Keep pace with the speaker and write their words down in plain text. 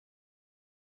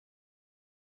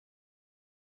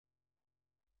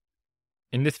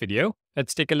In this video,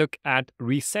 let's take a look at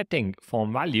resetting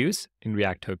form values in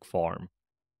React Hook form.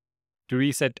 To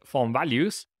reset form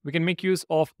values, we can make use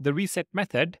of the reset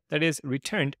method that is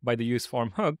returned by the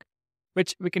useForm hook,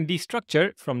 which we can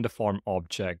destructure from the form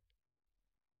object.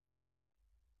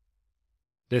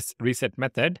 This reset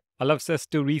method allows us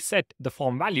to reset the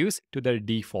form values to their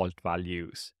default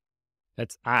values.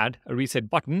 Let's add a reset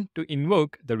button to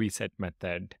invoke the reset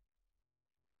method.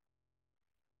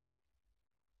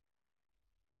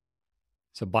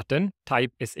 So button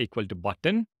type is equal to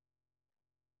button.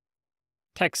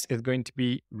 Text is going to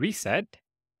be reset,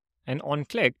 and on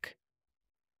click,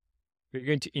 we're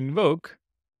going to invoke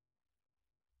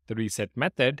the reset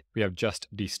method we have just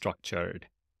destructured.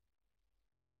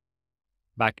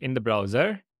 Back in the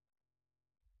browser,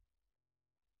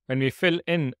 when we fill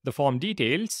in the form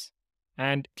details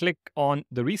and click on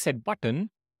the reset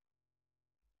button,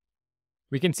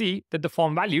 we can see that the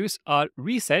form values are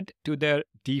reset to their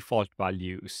default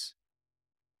values.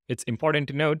 It's important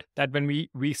to note that when we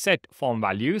reset form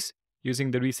values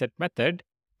using the reset method,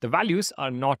 the values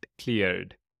are not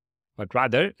cleared, but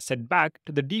rather set back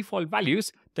to the default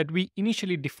values that we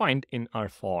initially defined in our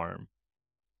form.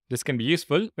 This can be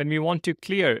useful when we want to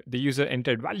clear the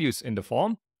user-entered values in the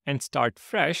form and start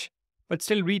fresh, but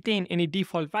still retain any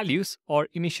default values or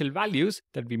initial values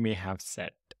that we may have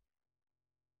set.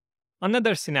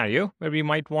 Another scenario where we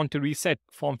might want to reset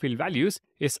form field values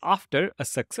is after a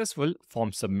successful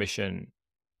form submission.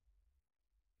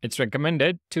 It's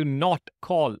recommended to not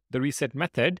call the reset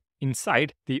method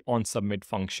inside the onSubmit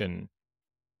function.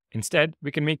 Instead,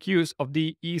 we can make use of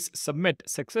the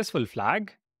isSubmitSuccessful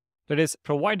flag that is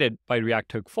provided by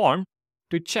React Hook form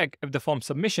to check if the form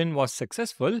submission was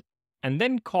successful and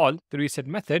then call the reset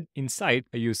method inside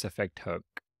a useEffect hook.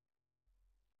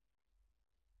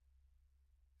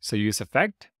 So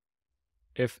useEffect,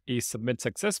 if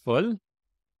isSubmitSuccessful,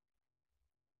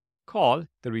 call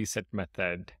the reset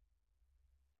method.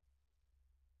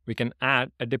 We can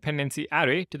add a dependency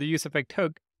array to the useEffect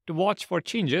hook to watch for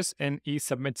changes in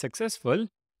isSubmitSuccessful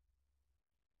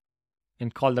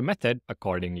and call the method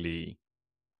accordingly.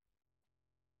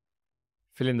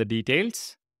 Fill in the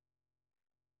details,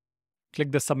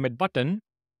 click the submit button,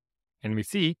 and we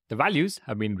see the values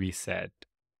have been reset.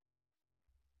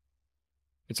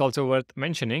 It's also worth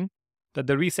mentioning that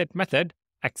the reset method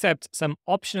accepts some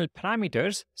optional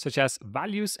parameters such as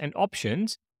values and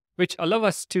options, which allow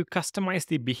us to customize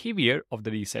the behavior of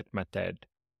the reset method.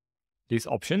 These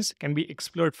options can be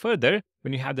explored further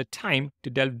when you have the time to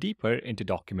delve deeper into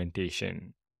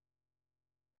documentation.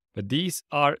 But these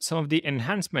are some of the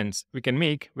enhancements we can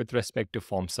make with respect to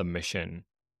form submission.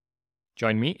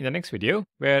 Join me in the next video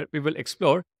where we will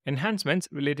explore enhancements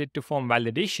related to form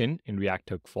validation in React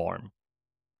Hook form.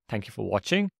 Thank you for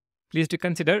watching. Please do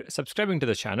consider subscribing to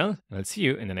the channel, and I'll see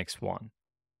you in the next one.